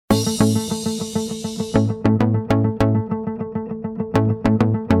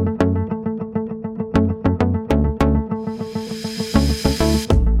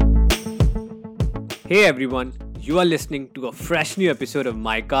Hey everyone, you are listening to a fresh new episode of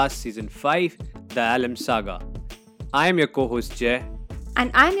MyCast Season 5, The Alum Saga. I am your co host Jay.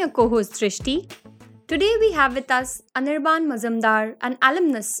 And I'm your co host Trishti. Today we have with us Anirban Mazumdar, an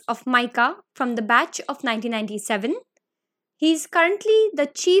alumnus of MICA from the batch of 1997. He is currently the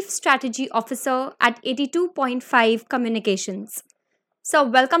Chief Strategy Officer at 82.5 Communications. So,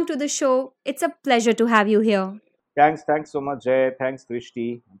 welcome to the show. It's a pleasure to have you here. Thanks so much, Jay. Thanks,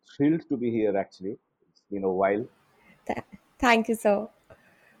 Krishti. I'm thrilled to be here, actually. It's been a while. Th- Thank you, sir.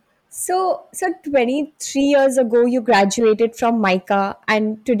 So 23 years ago, you graduated from MICA,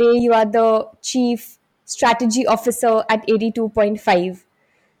 and today you are the Chief Strategy Officer at 82.5.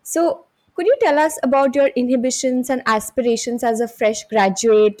 So, could you tell us about your inhibitions and aspirations as a fresh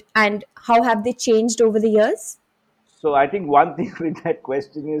graduate and how have they changed over the years? So, I think one thing with that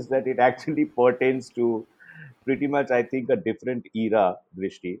question is that it actually pertains to pretty much, I think, a different era,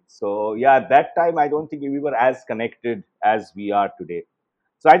 Drishti. So, yeah, at that time, I don't think we were as connected as we are today.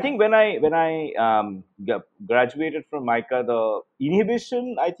 So, I think when I graduated from MICA, the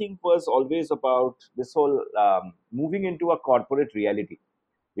inhibition, I think, was always about this whole moving into a corporate reality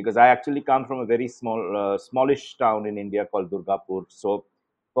because I actually come from a very smallish town in India called Durgapur. So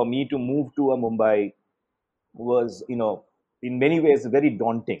for me to move to a Mumbai was, in many ways very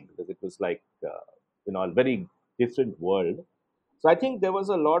daunting because it was like, a very different world. So I think there was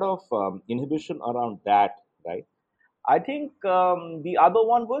a lot of inhibition around that, right? I think the other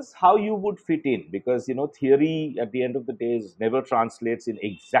one was how you would fit in because, theory at the end of the day never translates in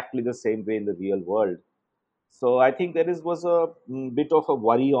exactly the same way in the real world. So I think was a bit of a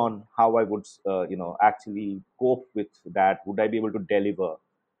worry on how I would, actually cope with that. Would I be able to deliver?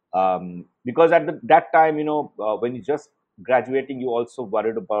 Because at that time, when you just graduating, you also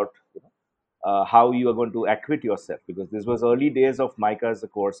worried about, how you are going to acquit yourself because this was early days of MICA as a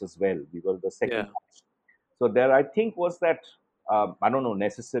course as well. We were the second Yeah. batch. So there, I think, was that I don't know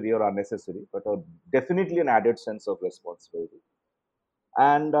necessary or unnecessary, but definitely an added sense of responsibility.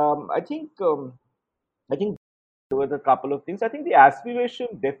 And I think there were a couple of things. I think the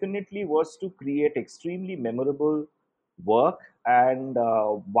aspiration definitely was to create extremely memorable work. And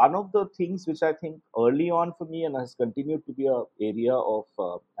one of the things which I think early on for me and has continued to be a area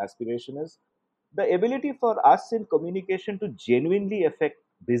of aspiration is the ability for us in communication to genuinely affect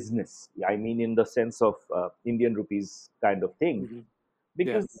business. I mean, in the sense of Indian rupees kind of thing, Mhm. Yeah.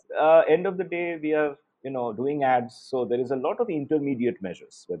 because end of the day we are doing ads, so there is a lot of intermediate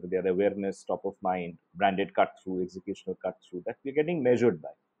measures, whether they are awareness, top of mind, branded cut through, executional cut through, that we're getting measured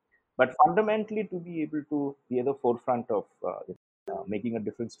by. But fundamentally, to be able to be at the forefront of making a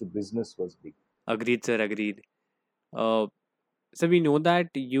difference to business was big. Agreed, sir. Agreed. Uh, so we know that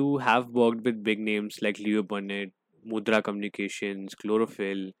you have worked with big names like Leo Burnett, Mudra Communications,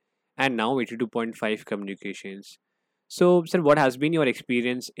 Chlorophyll, and now 82.5 Communications. So, sir, what has been your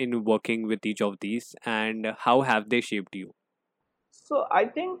experience in working with each of these and how have they shaped you? So I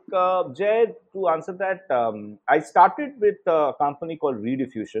think, Jay, to answer that, I started with a company called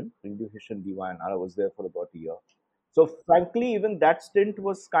Rediffusion DYNR. I was there for about a year. So frankly, even that stint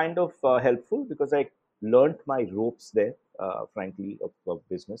was kind of helpful because I learned my ropes there, frankly, of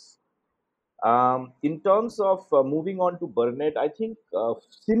business. In terms of moving on to Burnett, I think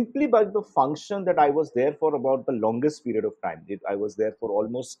simply by the function that I was there for about the longest period of time. I was there for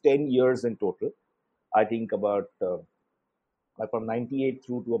almost 10 years in total. I think about from 98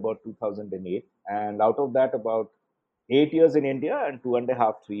 through to about 2008. And out of that, about 8 years in India and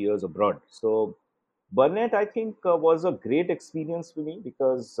 2.5, 3 years abroad. So Burnett, I think, was a great experience for me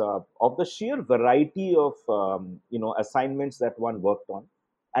because of the sheer variety of assignments that one worked on,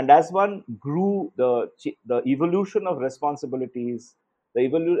 and as one grew, the evolution of responsibilities,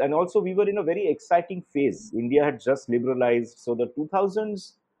 and also we were in a very exciting phase. India had just liberalized, so the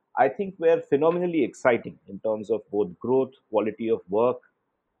 2000s, I think, were phenomenally exciting in terms of both growth, quality of work,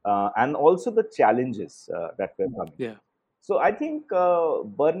 and also the challenges that were coming. Yeah. So I think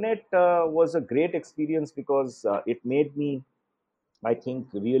Burnett was a great experience because it made me, I think,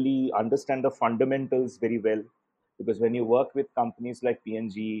 really understand the fundamentals very well. Because when you work with companies like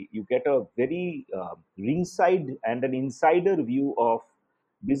PNG, you get a very ringside and an insider view of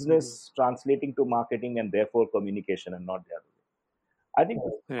Mhm. business translating to marketing and therefore communication, and not the other way. I think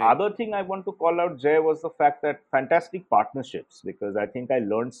the Right. other thing I want to call out, Jay, was the fact that fantastic partnerships, because I think I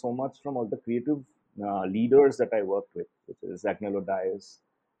learned so much from all the creative leaders that I worked with, which is Agnello Dias,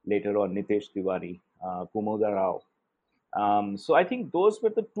 later on Nitesh Tiwari, Kumoda Rao. So I think those were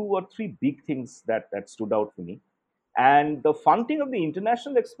the two or three big things that stood out for me. And the fun thing of the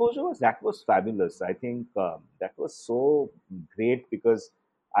international exposure was that was fabulous. I think that was so great because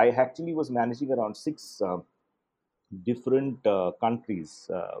I actually was managing around six different countries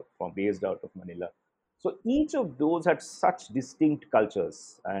from based out of Manila. So each of those had such distinct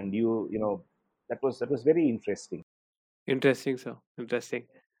cultures, and you know that was very interesting. Interesting, sir. Interesting.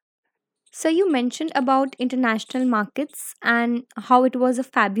 So you mentioned about international markets and how it was a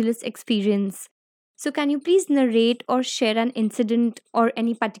fabulous experience. So can you please narrate or share an incident or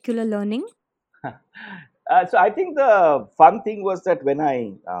any particular learning? So I think the fun thing was that when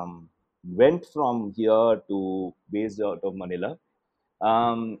I went from here to based out of Manila,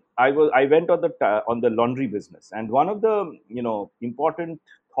 I went on the laundry business, and one of the important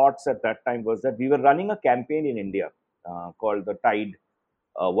thoughts at that time was that we were running a campaign in India called the Tide.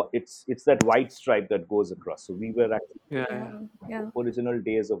 It's that white stripe that goes across. So we were actually Yeah, yeah. Yeah, yeah. original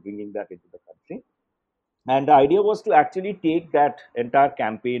days of bringing that into the country. And the idea was to actually take that entire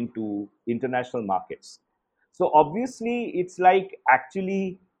campaign to international markets. So obviously, it's like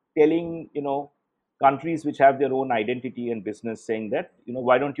actually telling countries which have their own identity and business, saying that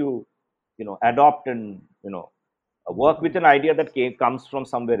why don't you adopt and work with an idea that comes from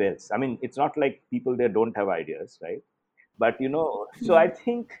somewhere else. I mean, it's not like people there don't have ideas, right? But so I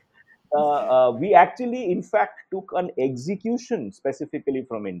think we actually in fact took an execution specifically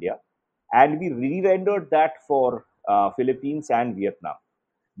from India, and we re-rendered that for Philippines and Vietnam.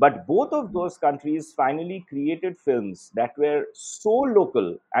 But both of those countries finally created films that were so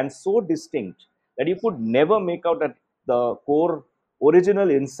local and so distinct that you could never make out that the core original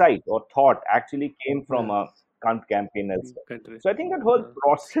insight or thought actually came from Yeah. a campaign elsewhere. Country. So I think that whole Uh,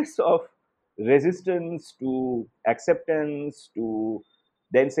 process of resistance to acceptance to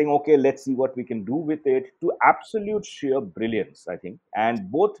then saying, okay, let's see what we can do with it, to absolute sheer brilliance, I think.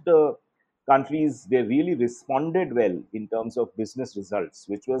 And both the countries, they really responded well in terms of business results,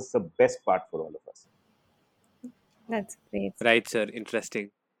 which was the best part for all of us. That's great. right, sir.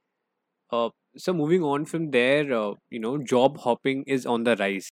 Interesting. So moving on from there, job hopping is on the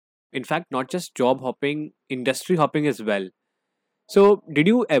rise. In fact, not just job hopping, industry hopping as well. So, did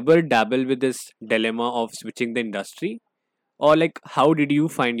you ever dabble with this dilemma of switching the industry? Or, like, how did you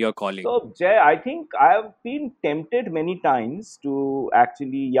find your calling? So, Jay, I think I've been tempted many times to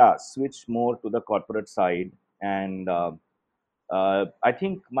actually, yeah, switch more to the corporate side. And I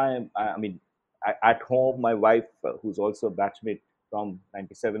think I mean, at home, my wife, who's also a batchmate from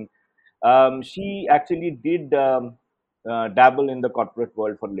 '97, she actually did dabble in the corporate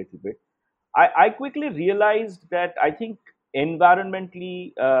world for a little bit. I quickly realized that I think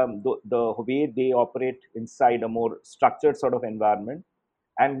environmentally, the way they operate inside a more structured sort of environment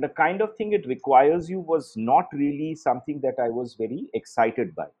and the kind of thing it requires you was not really something that I was very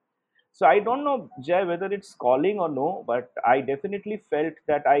excited by. So I don't know, Jay, whether it's calling or no, but I definitely felt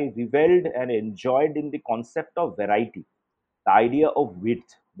that I reveled and enjoyed in the concept of variety, the idea of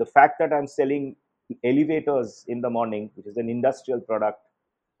width, the fact that I'm selling elevators in the morning, which is an industrial product,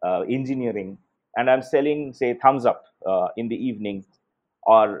 engineering, and I'm selling, say, thumbs up in the evening.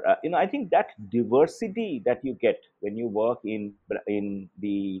 Or I think that diversity that you get when you work in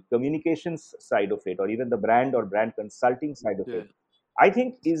the communications side of it, or even the brand or brand consulting side of Yeah. it, I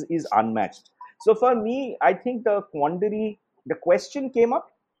think is unmatched. So for me, I think the question came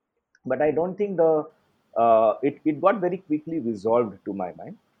up, but I don't think it got very quickly resolved to my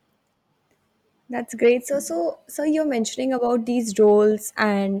mind. That's great. So you're mentioning about these roles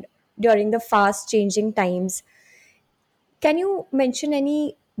and during the fast changing times. Can you mention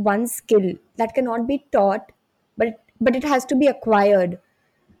any one skill that cannot be taught, but it has to be acquired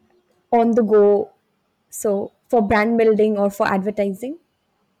on the go? So for brand building or for advertising?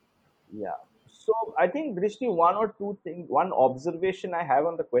 Yeah. So I think, Drishti, one or two things, one observation I have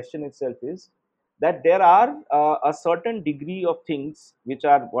on the question itself is that there are a certain degree of things which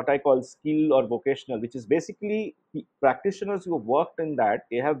are what I call skill or vocational, which is basically the practitioners who have worked in that,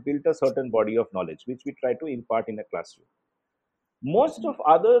 they have built a certain body of knowledge, which we try to impart in a classroom. Most of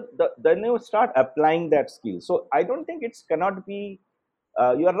then you start applying that skill. So I don't think it's cannot be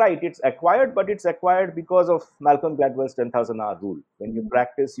you're right, it's acquired, but it's acquired because of Malcolm Gladwell's 10,000 hour rule. When you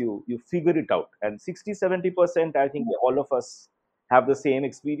practice, you figure it out. And 60-70%, I think all of us have the same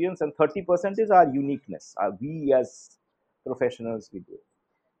experience, and 30% is our uniqueness. We as professionals, we do it.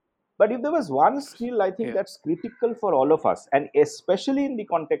 But if there was one skill, I think Yeah. that's critical for all of us, and especially in the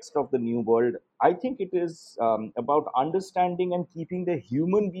context of the new world, I think it is about understanding and keeping the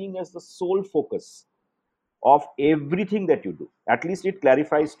human being as the sole focus of everything that you do. At least it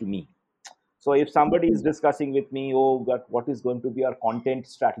clarifies to me. So if somebody is discussing with me, oh, what is going to be our content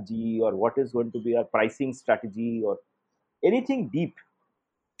strategy, or what is going to be our pricing strategy, or anything deep,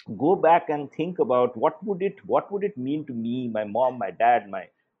 go back and think about what would it mean to me, my mom, my dad, my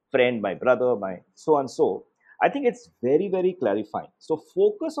friend, my brother, my so and so. I think it's very, very clarifying. So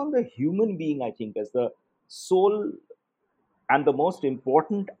focus on the human being, I think, as the sole and the most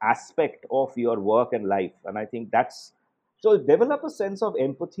important aspect of your work and life. And I think that's so develop a sense of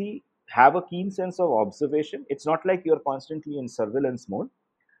empathy, have a keen sense of observation. It's not like you're constantly in surveillance mode,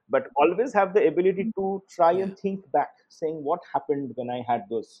 but always have the ability to try Yeah. and think back, saying what happened when I had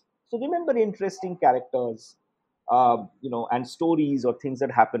those. So remember interesting characters, and stories or things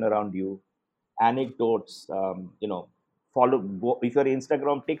that happen around you, anecdotes. Follow. Go, if your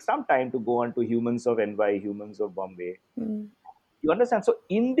Instagram, take some time to go on to Humans of NY, Humans of Bombay. Mm. You understand? So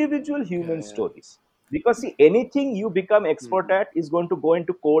individual Yeah. human Yeah. stories. Because see, anything you become expert Mhm. at is going to go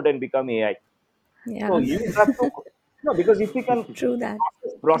into code and become AI. So Yeah, you have to no, because if we can true that.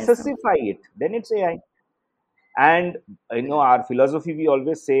 Yes, sir. processify it, then it's AI. And our philosophy, we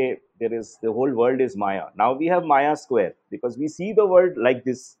always say there is the whole world is Maya. Now we have Maya square because we see the world like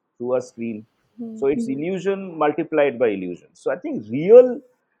this through a screen. So it's illusion multiplied by illusion. So I think real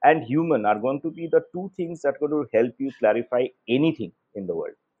and human are going to be the two things that are going to help you clarify anything in the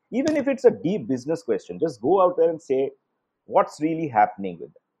world. Even if it's a deep business question, just go out there and say what's really happening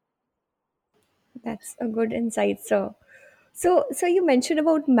with it. That's a good insight, sir. So you mentioned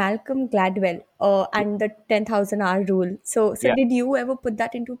about Malcolm Gladwell and the 10,000 hour rule. So Yeah. did you ever put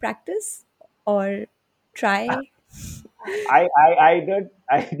that into practice or try? I don't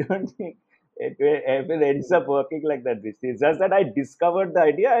I don't think it ends up working like that. It's just that I discovered the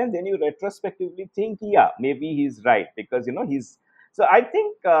idea, and then you retrospectively think, yeah, maybe he's right because he's. So I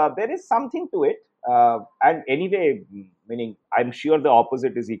think there is something to it, and anyway, meaning I'm sure the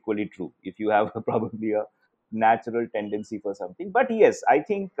opposite is equally true. If you have probably a natural tendency for something, but yes, I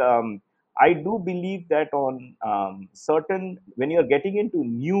think. I do believe that on certain when you're getting into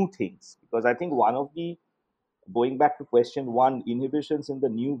new things, because I think one of the going back to question one, inhibitions in the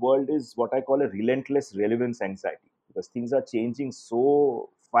new world is what I call a relentless relevance anxiety because things are changing so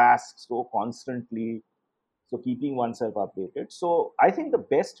fast, so constantly. So keeping oneself updated. So I think the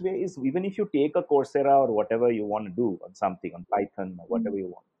best way is even if you take a Coursera or whatever you want to do on something on Python or whatever you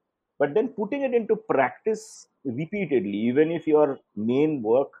want, but then putting it into practice repeatedly, even if your main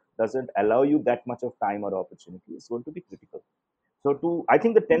work doesn't allow you that much of time or opportunity, is going to be critical. So I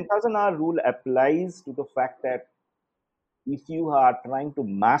think the 10,000 hour rule applies to the fact that if you are trying to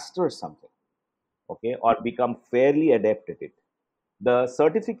master something, okay, or become fairly adept at it, the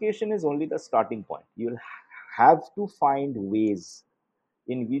certification is only the starting point. You'll have to find ways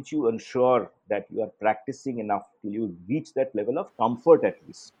in which you ensure that you are practicing enough till you reach that level of comfort at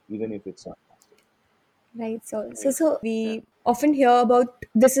least, even if it's not mastered. Right. So, so, Right. so Yeah. we often hear about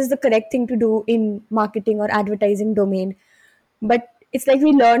this is the correct thing to do in marketing or advertising domain, but it's like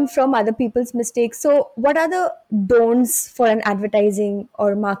we learn from other people's mistakes. So, what are the don'ts for an advertising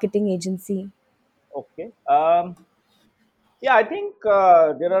or marketing agency? Okay. Yeah, I think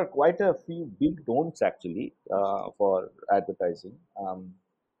there are quite a few big don'ts actually for advertising.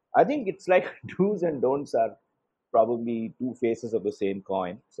 I think it's like do's and don'ts are probably two faces of the same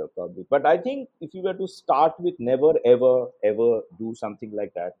coin. So probably, but I think if you were to start with never ever ever do something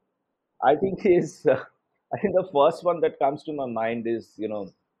like that, I think is I think the first one that comes to my mind is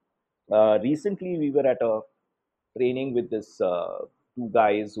recently we were at a training with this two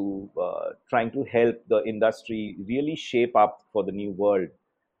guys who trying to help the industry really shape up for the new world,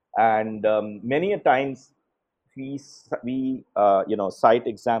 and many a times we cite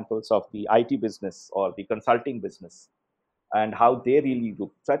examples of the IT business or the consulting business and how they really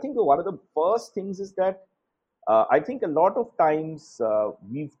do. So I think one of the first things is that I think a lot of times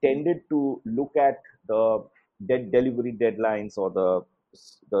we've tended to look at the delivery deadlines or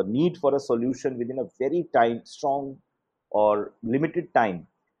the need for a solution within a very time strong or limited time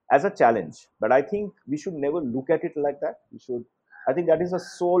as a challenge. But I think we should never look at it like that. We should. I think that is the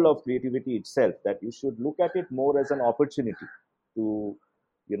soul of creativity itself. That you should look at it more as an opportunity to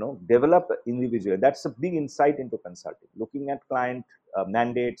develop individual. That's a big insight into consulting. Looking at client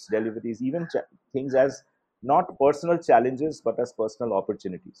mandates, deliveries, even things as not personal challenges but as personal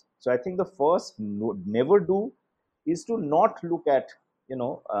opportunities. So I think the first never do is to not look at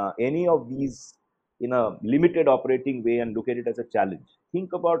any of these in a limited operating way and look at it as a challenge.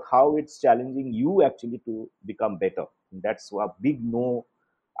 Think about how it's challenging you actually to become better. And that's a big no,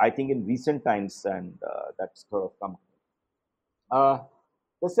 I think, in recent times, and that's sort of come. Uh,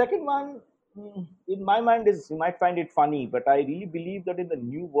 the second one, in my mind, is you might find it funny, but I really believe that in the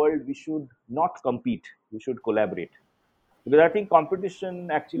new world we should not compete; we should collaborate. Because I think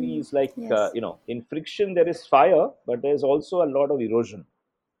competition actually is like Yes. in friction there is fire, but there's also a lot of erosion.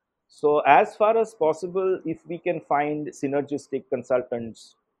 So as far as possible, if we can find synergistic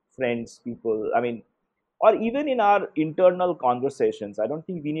consultants, friends, people. I mean, or even in our internal conversations, I don't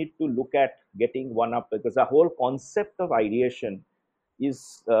think we need to look at getting one up, because the whole concept of ideation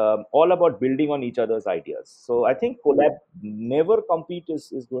is all about building on each other's ideas. So I think collab, never compete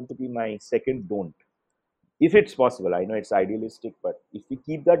is going to be my second don't. If it's possible, I know it's idealistic, but if we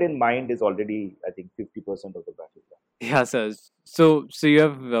keep that in mind, is already, I think, 50% of the battle. Yeah, sir. So you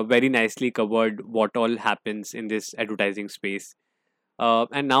have very nicely covered what all happens in this advertising space.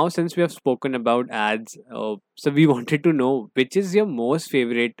 And now, since we have spoken about ads, so we wanted to know which is your most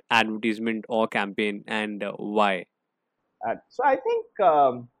favorite advertisement or campaign and why. So I think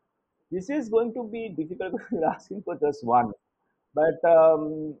this is going to be difficult because you're asking for just one. But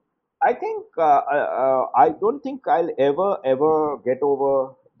I think I don't think I'll ever get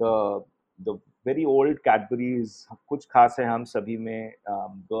over the very old Cadbury's "Kuch Khas Hai Hum Sabhi Mein"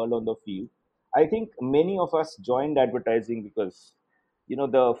 girl on the field. I think many of us joined advertising because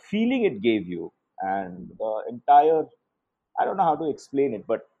the feeling it gave you, and the entire, I don't know how to explain it,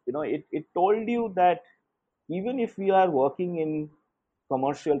 but it told you that even if we are working in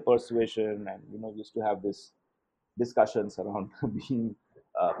commercial persuasion, and we used to have this discussions around being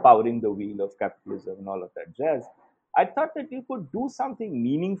powering the wheel of capitalism and all of that jazz. I thought that you could do something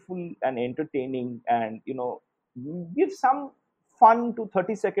meaningful and entertaining, and give some fun to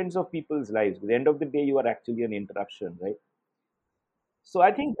 30 seconds of people's lives. At the end of the day, you are actually an interruption, right? So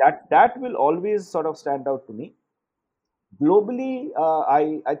I think that will always sort of stand out to me. Globally,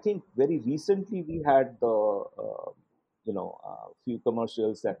 I think very recently we had the few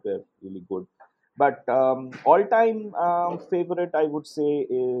commercials that were really good, but all time favorite, I would say,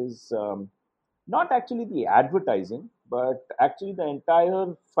 is not actually the advertising, but actually the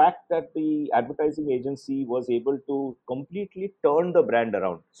entire fact that the advertising agency was able to completely turn the brand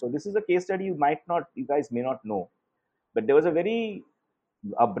around. So this is a case study you guys may not know, but there was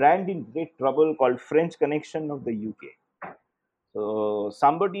a brand in great trouble called French Connection of the UK. So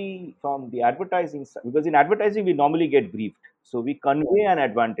somebody from the advertising side, because in advertising we normally get briefed, so we convey an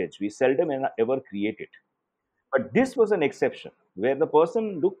advantage. We seldom ever create it. But this was an exception where the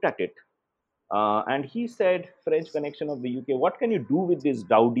person looked at it, and he said, "French Connection of the UK, what can you do with this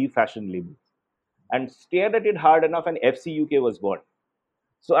dowdy fashion label?" And stared at it hard enough, and FC UK was born.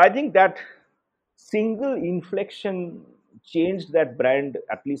 So I think that single inflection changed that brand,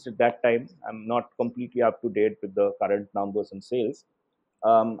 at least at that time. I'm not completely up to date with the current numbers and sales.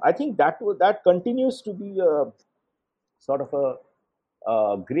 I think that continues to be a sort of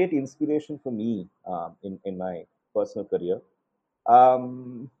a great inspiration for me in my personal career.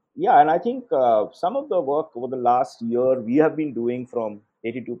 Yeah, and I think some of the work over the last year we have been doing from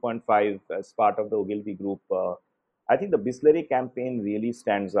 82.5 as part of the Ogilvy Group. I think the Bisleri campaign really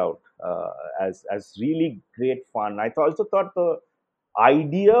stands out as really great fun. Also thought the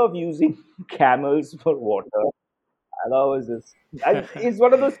idea of using camels for water, and I was just, it's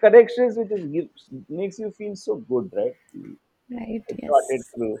one of those connections which makes you feel so good, right? Right, It got it yes.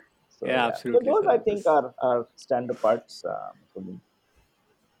 through. So Yeah, yeah, so absolutely, those I sir. think are standard parts for me.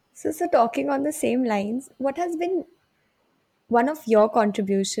 So talking on the same lines, what has been one of your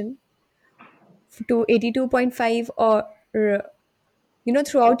contribution to 82.5, or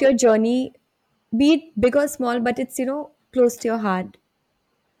throughout your journey, be it big or small, but it's close to your heart?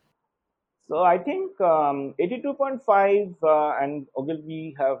 So I think 82.5 and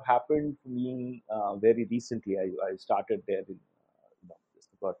Ogilvy have happened for me very recently. I started there in just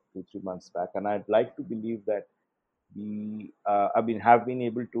about 2 3 months back, and I'd like to believe that have been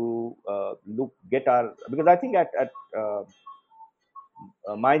able to look get our, because I think at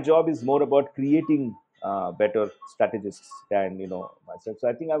my job is more about creating better strategists than myself. So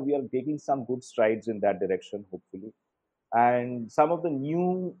I think we are taking some good strides in that direction, hopefully. And some of the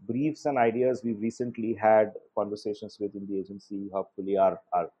new briefs and ideas we've recently had conversations with in the agency, hopefully, are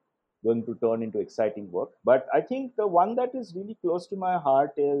going to turn into exciting work. But I think the one that is really close to my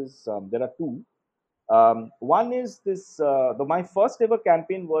heart is, there are two. One is this. My first ever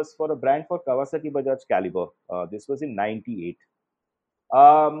campaign was for a brand for Kawasaki Bajaj Caliber. This was in '98.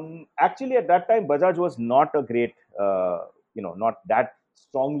 Actually, at that time, Bajaj was not a great, not that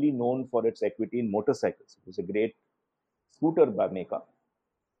strongly known for its equity in motorcycles. It was a great scooter by maker.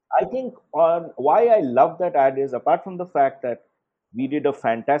 I think on why I love that ad is, apart from the fact that we did a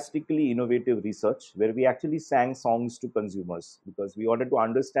fantastically innovative research where we actually sang songs to consumers because we wanted to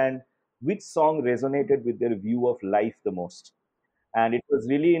understand which song resonated with their view of life the most. And it was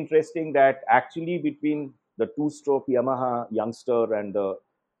really interesting that actually between the two-stroke Yamaha Youngster and the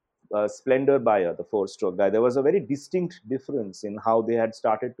Splendor buyer, the four-stroke guy, there was a very distinct difference in how they had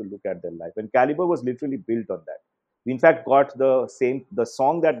started to look at their life. And Caliber was literally built on that. We in fact got the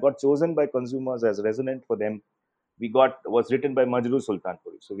song that got chosen by consumers as resonant for them. We got was written by Majrooh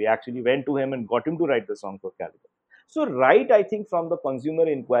Sultanpuri. So we actually went to him and got him to write the song for Caliber. So right, I think from the consumer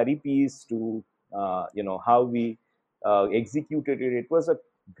inquiry piece to how we executed it, it was a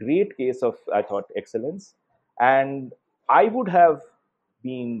great case of, I thought, excellence. And I would have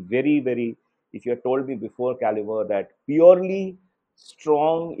been very, if you had told me before Caliber that purely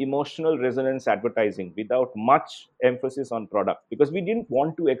strong emotional resonance advertising without much emphasis on product, because we didn't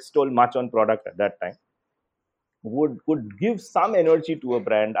want to extol much on product at that time, would give some energy to a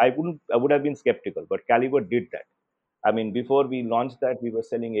brand, I would have been skeptical. But Caliber did that. I mean, before we launched that, we were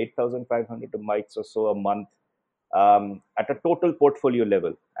selling 8,500 mics or so a month, at a total portfolio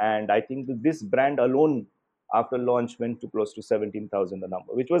level. And I think that this brand alone, after launch, went to close to 17,000 a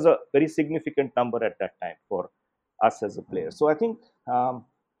number, which was a very significant number at that time for us as a player. So I think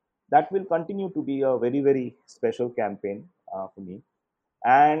that will continue to be a very special campaign for me.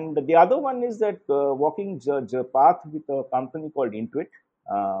 And the other one is that walking the path with a company called Intuit,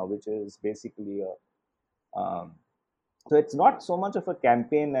 which is basically so it's not so much of a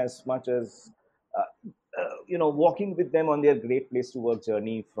campaign as much as walking with them on their great place to work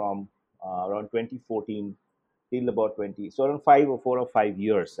journey from around 2014 till about 20, so around 4 or 5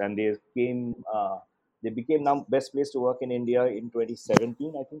 years, and they became now best place to work in India in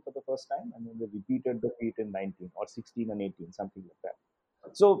 2017, I think, for the first time, and then they repeated the feat in 19 or 16 and 18, something like that.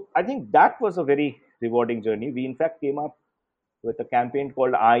 So I think that was a very rewarding journey. We in fact came up with a campaign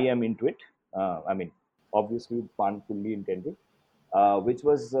called I Am Into It. I mean, obviously, pun fully intended, which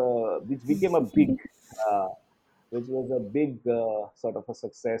became a big, uh, which was a big sort of a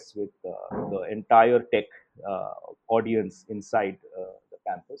success with the entire tech uh, audience inside the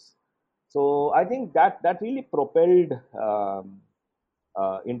campus. So I think that really propelled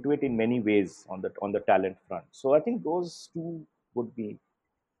into it in many ways on the talent front. So I think those two would be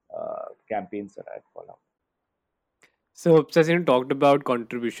campaigns that I'd call out. So, Sachin talked about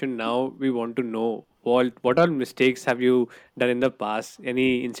contribution. Now we want to know what all mistakes have you done in the past?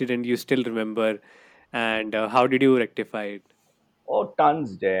 Any incident you still remember, and how did you rectify it? Oh,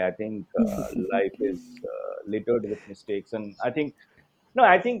 tons, Jay. I think life is littered with mistakes, and I think no.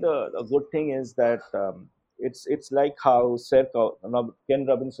 I think the good thing is that it's like how Ken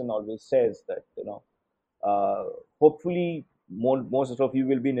Robinson always says that uh, hopefully most of you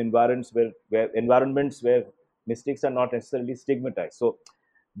will be in environments where mistakes are not necessarily stigmatized. So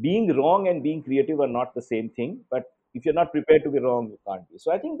being wrong and being creative are not the same thing, but if you're not prepared to be wrong, you can't be.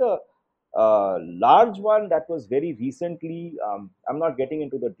 So I think the large one that was very recently, I'm not getting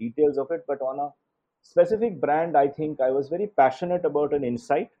into the details of it, but on a specific brand, I think I was very passionate about an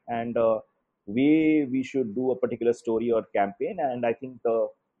insight and way we should do a particular story or campaign, and I think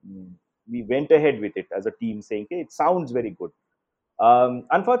mm, we went ahead with it as a team saying, hey, it sounds very good.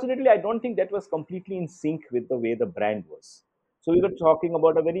 Unfortunately, I don't think that was completely in sync with the way the brand was. So we were talking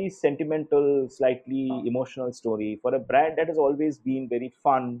about a very sentimental, slightly emotional story for a brand that has always been very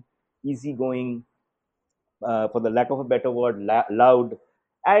fun, easygoing, for the lack of a better word, loud,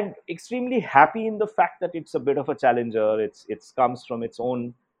 and extremely happy in the fact that it's a bit of a challenger. It's comes from its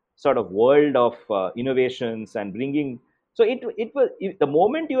own sort of world of innovations and bringing. So the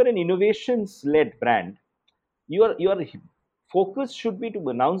moment you're an innovations led brand, your focus should be to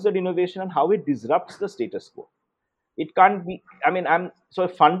announce that innovation and how it disrupts the status quo. It can't be, I mean, I'm so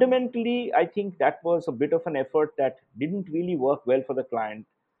fundamentally, I think that was a bit of an effort that didn't really work well for the client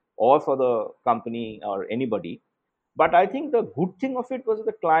or for the company or anybody. But I think the good thing of it was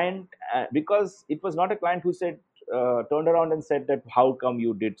the client, because it was not a client who said turned around and said that how come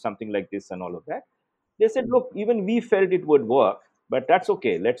you did something like this and all of that. They said, look, even we felt it would work, but that's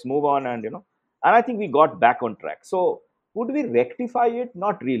okay, let's move on. And I think we got back on track. So would we rectify it?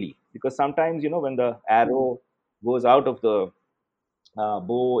 Not really, because sometimes when the arrow goes out of the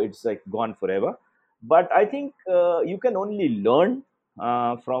bow, it's like gone forever. But I think you can only learn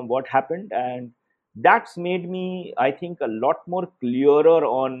from what happened, and that's made me, I think, a lot more clearer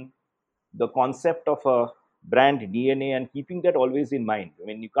on the concept of a brand DNA and keeping that always in mind. I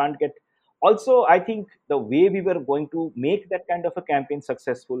mean, you can't get. Also, I think the way we were going to make that kind of a campaign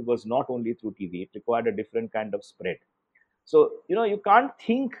successful was not only through TV, it required a different kind of spread. So, you can't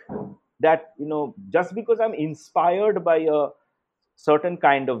think that, just because I'm inspired by a certain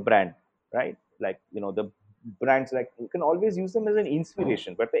kind of brand, right? Like, the brands, like, you can always use them as an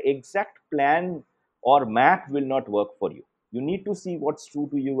inspiration, but the exact plan or map will not work for you. You need to see what's true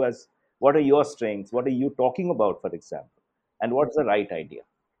to you, as what are your strengths, what are you talking about, for example, and what's the right idea.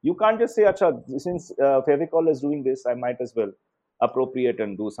 You can't just say, Acha, since Fevicol is doing this, I might as well. appropriate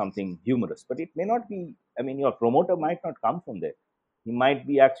and do something humorous. But it may not be. I mean, your promoter might not come from there. He might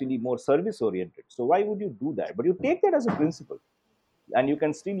be actually more service oriented. So why would you do that? But you take that as a principle, and you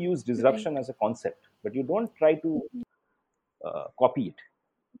can still use Right. disruption as a concept, but you don't try to copy it.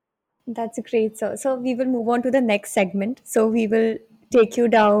 That's great, sir. So we will move on to the next segment. So we will take you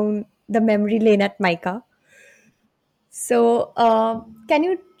down the memory lane at Micah. So can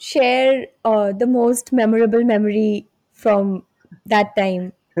you share the most memorable memory from that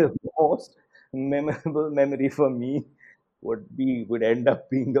time? The most memorable memory for me would end up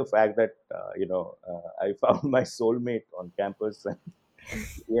being the fact that I found my soulmate on campus and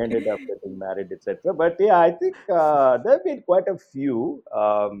we ended up getting married, etc. But yeah, I think there have been quite a few.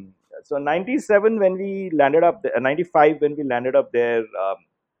 So 97 when we landed up, 95 when we landed up there.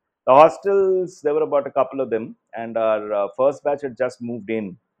 The hostels, there were about a couple of them, and our first batch had just moved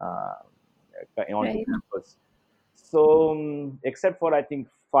in onto Right. campus. So, except for I think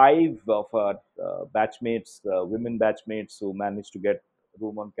five of our batchmates, women batchmates who managed to get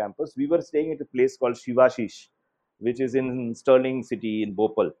room on campus, we were staying at a place called Shivashish, which is in Sterling City in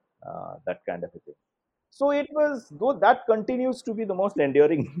Bhopal, that kind of a thing. So it was, though that continues to be the most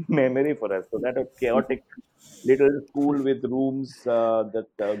enduring memory for us. So that a chaotic little school with rooms that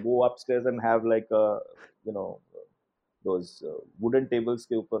go upstairs and have like a, you know, those wooden tables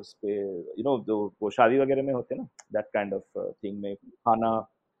के ऊपर पे जो वो शादी वगैरह में होते हैं ना that kind of thing में खाना,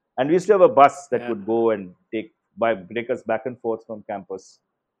 and we used to have a bus that Yeah. would go and take us back and forth from campus,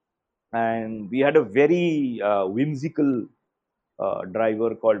 and we had a very whimsical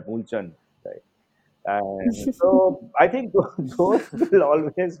driver called Moolchand, right? And so I think those will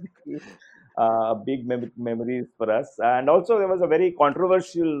always be big memories for us. And also, there was a very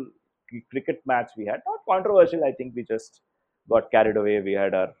controversial cricket match we had. Not controversial, I think we just got carried away. We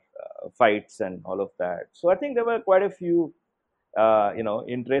had our fights and all of that. So I think there were quite a few,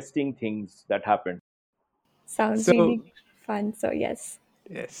 interesting things that happened. Sounds So, really fun. So yes.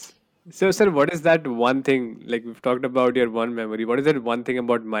 yes. So, sir, what is that one thing? Like we've talked about your one memory. What is that one thing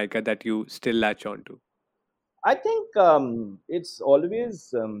about Micah that you still latch on to? I think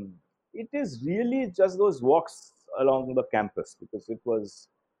it is really just those walks along the campus because it was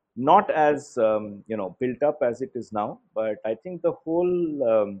not as built up as it is now. But I think the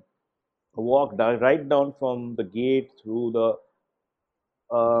whole right down from the gate through the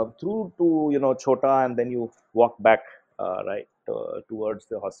through to Chota, and then you walk back right towards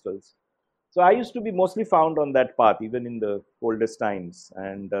the hostels. So I used to be mostly found on that path, even in the coldest times,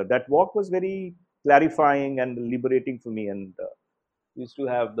 and that walk was very clarifying and liberating for me. And used to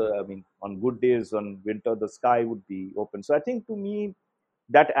have I mean, on good days, on winter, the sky would be open. So I think to me,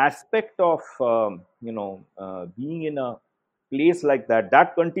 that aspect of being in a place like that,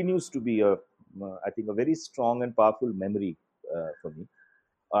 that continues to be I think, a very strong and powerful memory for me.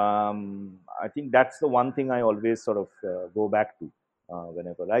 I think that's the one thing I always sort of go back to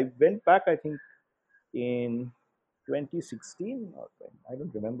whenever I went back. I think in 2016 or I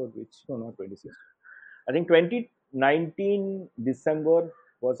don't remember which. No, not 2016. I think 2019 December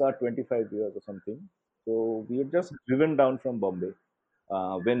was our 25 years or something. So we had just driven down from Bombay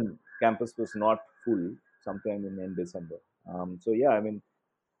when campus was not full, sometime in end December. So yeah, I mean,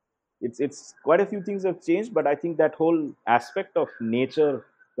 it's quite a few things have changed, but I think that whole aspect of nature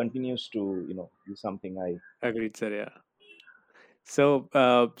continues to be something I. Agreed, sir. Yeah. So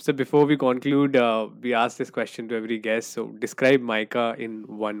before we conclude, we ask this question to every guest. So, describe Micah in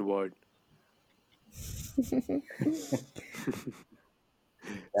one word.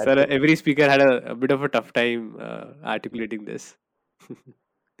 Sir, That's it. every speaker had a bit of a tough time articulating this.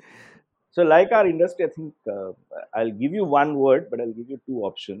 So, like our industry, I think I'll give you one word, but I'll give you two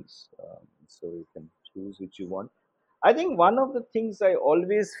options, so you can choose which you want. I think one of the things I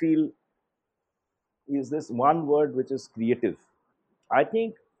always feel is this one word, which is creative. I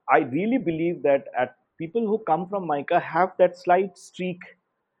think I really believe that at people who come from Micah have that slight streak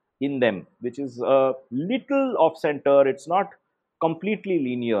in them, which is a little off center. It's not completely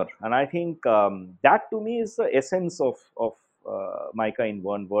linear, and I think that to me is the essence of Micah in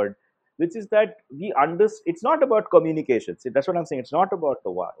one word, which is that we understand. It's not about communication. See, that's what I'm saying. It's not about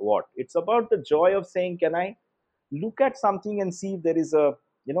the what. It's about the joy of saying, "Can I look at something and see if there is a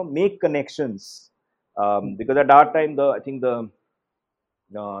make connections?" Because at our time, I think the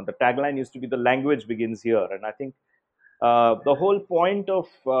tagline used to be the language begins here, and I think the whole point of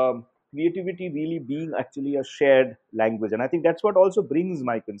creativity really being actually a shared language, and I think that's what also brings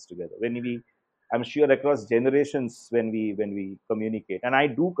Micans together. When we, I'm sure across generations, when we communicate, and I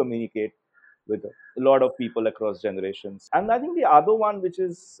do communicate with a lot of people across generations. And I think the other one, which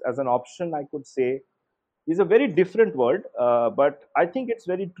is as an option, I could say is a very different world, but I think it's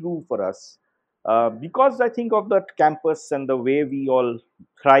very true for us because I think of that campus and the way we all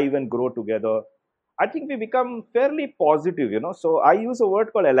thrive and grow together. I think we become fairly positive, So I use a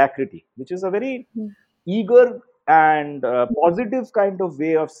word called alacrity, which is a very eager and positive kind of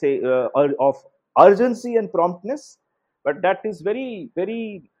way of of urgency and promptness, but that is very,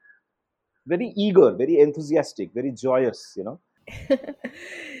 very, very eager, very enthusiastic, very joyous.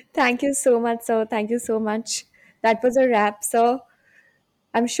 Thank you so much, sir. Thank you so much. That was a wrap, sir.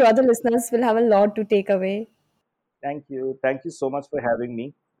 I'm sure the listeners will have a lot to take away. Thank you so much for having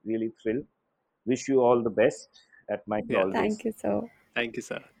me. Really thrilled. Wish you all the best at Micro Yeah. always. Thank you, sir. Thank you,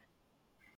 sir.